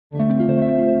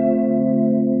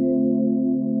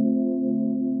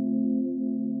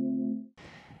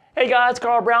Hey guys,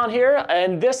 Carl Brown here,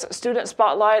 and this student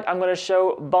spotlight I'm going to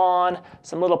show Vaughan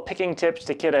some little picking tips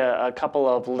to get a couple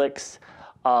of licks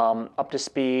up to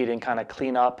speed and kind of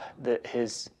clean up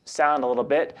his sound a little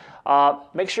bit.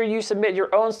 Make sure you submit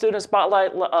your own student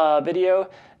spotlight video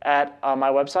at my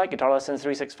website,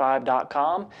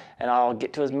 guitarlessons365.com, and I'll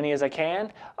get to as many as I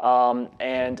can.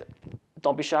 And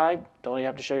don't be shy, don't even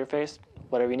have to show your face,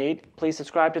 whatever you need. Please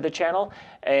subscribe to the channel,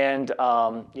 and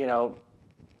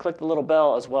click the little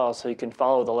bell as well so you can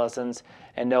follow the lessons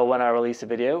and know when I release a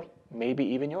video, maybe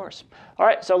even yours. All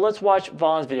right, so let's watch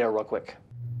Vaughan's video real quick.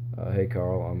 Hey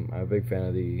Carl, I'm a big fan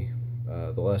of the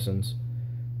lessons,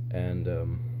 and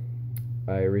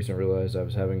I recently realized I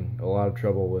was having a lot of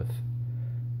trouble with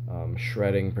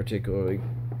shredding, particularly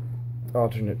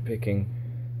alternate picking.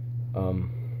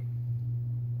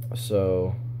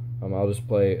 So I'll just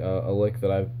play a lick that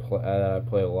I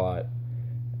play a lot,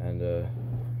 and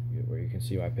where you can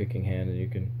see my picking hand, and you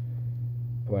can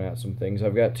point out some things.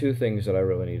 I've got two things that I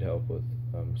really need help with,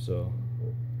 so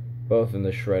both in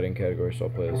the shredding category, so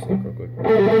I'll play this lick real quick.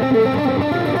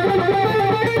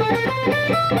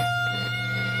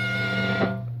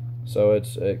 So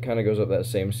it kind of goes up that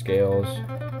same scale as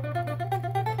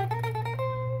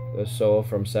the solo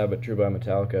from Sad But True by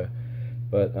Metallica,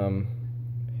 but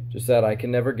just that I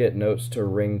can never get notes to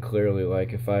ring clearly.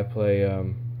 Like if I play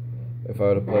if I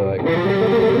were to play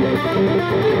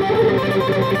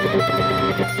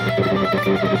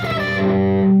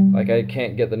like I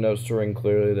can't get the notes to ring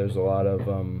clearly. There's a lot of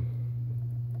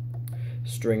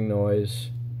string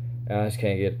noise, and I just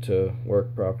can't get it to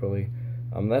work properly.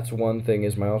 That's one thing,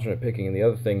 is my alternate picking, and the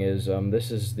other thing is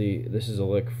this is a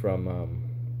lick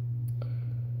from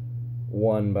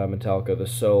One by Metallica, the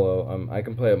solo. I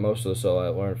can play most of the solo. I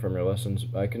learned from your lessons.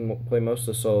 I can play most of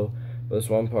the solo, but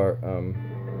this one part.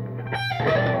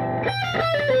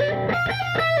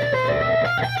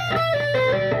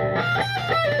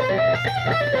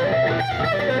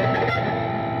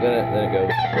 Then it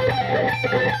goes.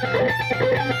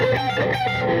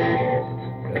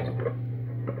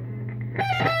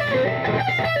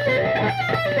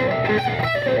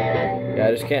 Yeah, I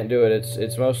just can't do it.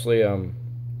 It's mostly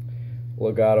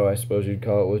legato, I suppose you'd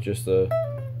call it, with just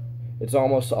it's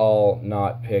almost all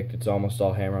not picked. It's almost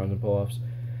all hammer-ons and pull-offs.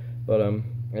 But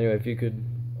anyway, if you could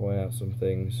point out some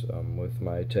things with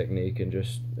my technique and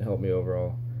just help me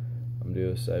overall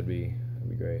do this, that'd be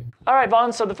great. All right,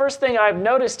 Vaughan, so the first thing I've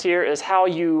noticed here is how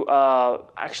you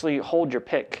actually hold your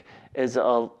pick is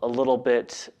a little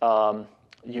bit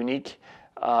unique.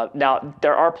 Now,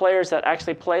 there are players that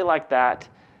actually play like that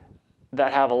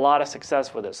have a lot of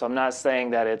success with it. So I'm not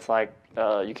saying that it's like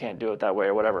you can't do it that way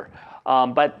or whatever.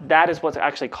 But that is what's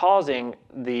actually causing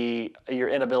your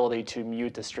inability to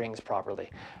mute the strings properly.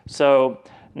 So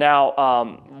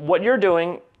now what you're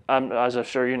doing, as I'm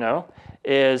sure you know,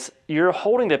 is you're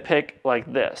holding the pick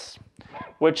like this,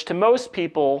 which to most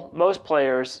people, most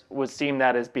players would seem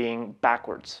that as being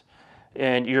backwards.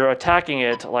 And you're attacking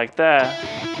it like that.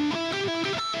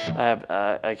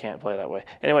 I can't play that way.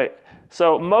 Anyway,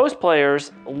 so most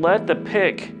players let the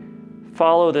pick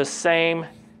follow the same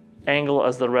angle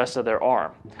as the rest of their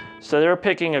arm. So they're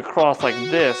picking across like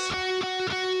this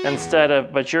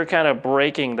but you're kind of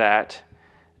breaking that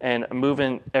and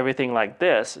moving everything like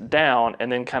this down,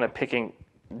 and then kind of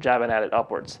jabbing at it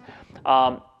upwards.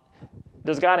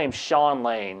 There's a guy named Sean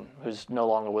Lane who's no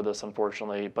longer with us,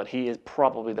 unfortunately, but he is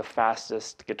probably the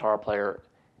fastest guitar player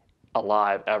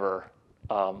alive ever.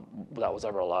 That was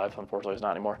ever alive. Unfortunately, he's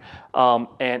not anymore.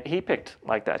 And he picked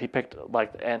like that.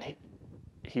 And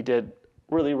he did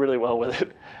really, really well with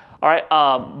it. All right,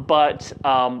 but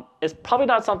it's probably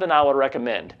not something I would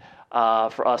recommend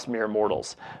for us mere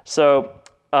mortals. So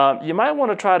you might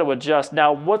want to try to adjust.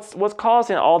 Now, what's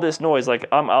causing all this noise? Like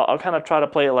I'll kind of try to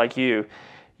play it like you.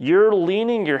 You're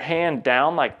leaning your hand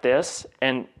down like this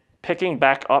and picking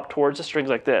back up towards the strings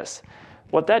like this.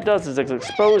 What that does is it's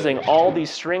exposing all these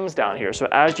strings down here. So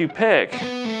as you pick, you're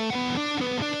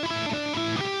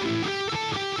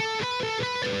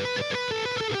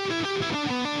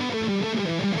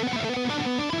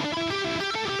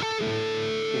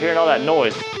hearing all that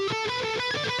noise.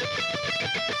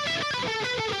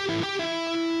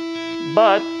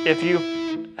 But if you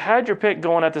had your pick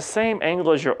going at the same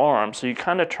angle as your arm, so you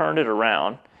kind of turned it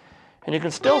around, and you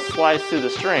can still slice through the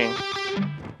string,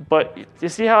 but you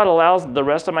see how it allows the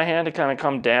rest of my hand to kind of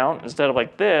come down? Instead of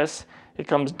like this, it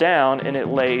comes down and it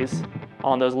lays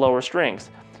on those lower strings.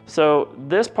 So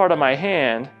this part of my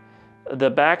hand, the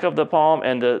back of the palm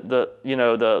and the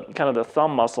kind of the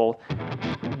thumb muscle,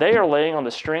 they are laying on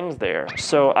the strings there.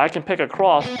 So I can pick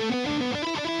across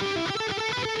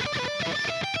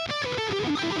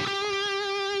You hearing all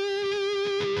that noise?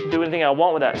 do anything I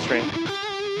want with that string.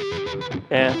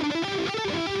 And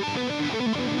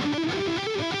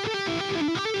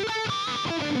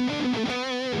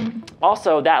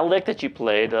also, that lick that you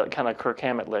played, the kind of Kirk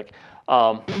Hammett lick,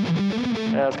 yeah,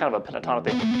 it's kind of a pentatonic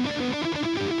thing.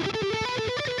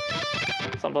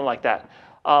 Something like that.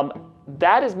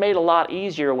 That is made a lot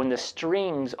easier when the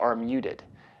strings are muted.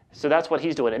 So that's what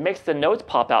he's doing. It makes the notes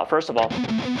pop out, first of all.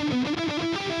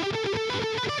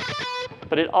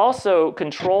 But it also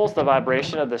controls the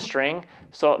vibration of the string,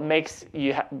 so it makes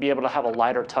you be able to have a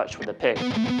lighter touch with the pick.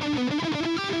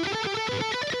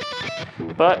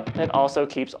 But it also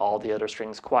keeps all the other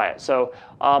strings quiet. So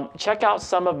check out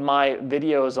some of my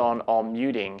videos on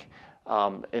muting,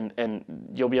 and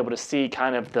you'll be able to see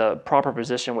kind of the proper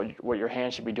position, what your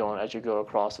hand should be doing as you go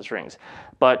across the strings.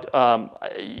 But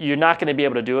you're not going to be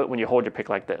able to do it when you hold your pick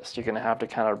like this. You're going to have to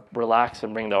kind of relax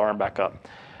and bring the arm back up.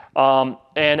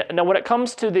 And now when it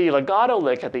comes to the legato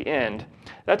lick at the end,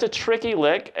 that's a tricky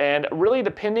lick, and really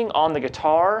depending on the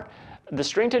guitar, the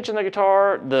string tension of the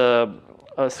guitar, the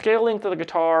scale length of the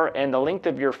guitar, and the length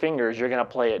of your fingers, you're going to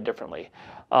play it differently.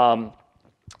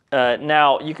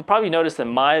 Now, you could probably notice in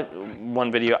my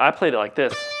one video, I played it like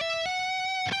this.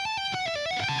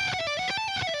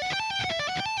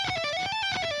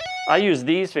 I use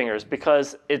these fingers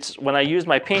because it's when I use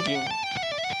my pinky,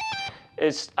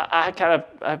 I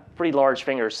have pretty large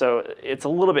fingers, so it's a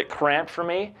little bit cramped for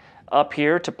me up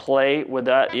here to play with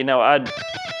that. You know,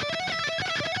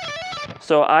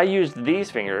 so I use these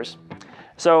fingers.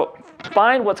 So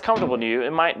find what's comfortable to you.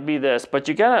 It might be this, but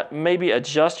you gotta maybe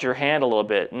adjust your hand a little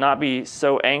bit, not be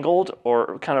so angled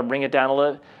or kind of bring it down a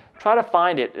little. Try to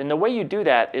find it, and the way you do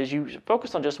that is you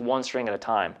focus on just one string at a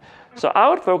time. So I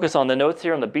would focus on the notes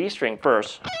here on the B string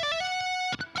first.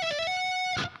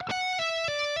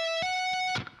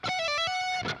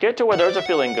 Get to where those are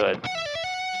feeling good,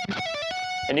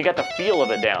 and you got the feel of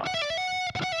it down.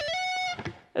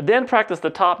 And then practice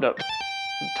the top note,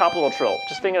 top little trill.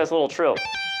 Just think of this little trill.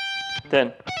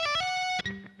 Then.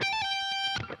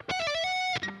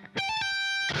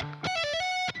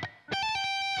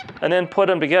 And then put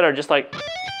them together just like.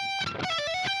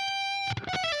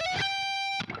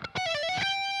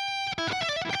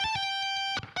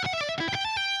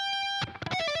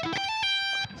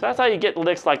 So that's how you get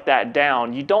licks like that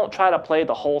down. You don't try to play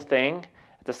the whole thing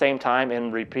at the same time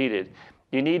and repeat it.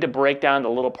 You need to break down the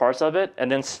little parts of it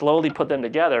and then slowly put them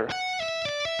together.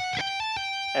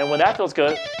 And when that feels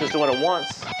good, just doing it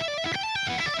once,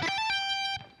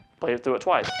 play it through it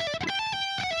twice.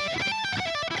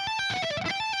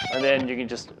 And then you can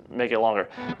just make it longer.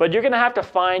 But you're gonna have to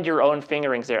find your own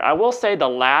fingerings there. I will say the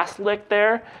last lick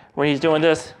there, when he's doing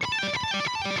this,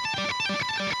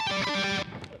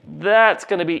 that's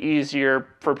gonna be easier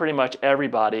for pretty much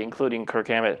everybody, including Kirk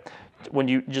Hammett. When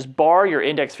you just bar your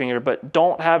index finger, but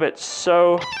don't have it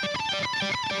so,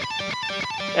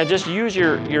 and just use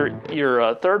your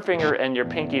third finger and your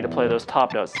pinky to play those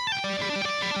top notes.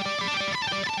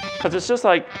 Because it's just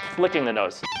like flicking the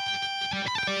notes.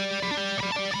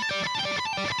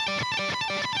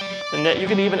 And that you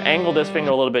can even angle this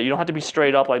finger a little bit. You don't have to be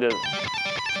straight up like this.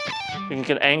 You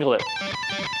can angle it.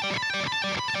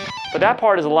 But that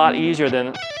part is a lot easier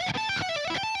than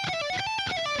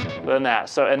that.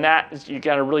 So, and that, you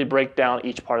gotta really break down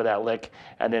each part of that lick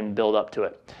and then build up to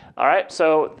it. All right,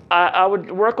 so I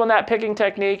would work on that picking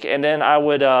technique, and then I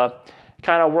would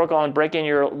kind of work on breaking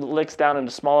your licks down into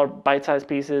smaller bite-sized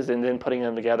pieces and then putting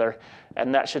them together.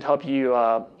 And that should help you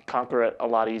conquer it a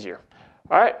lot easier.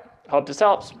 All right, hope this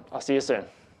helps. I'll see you soon.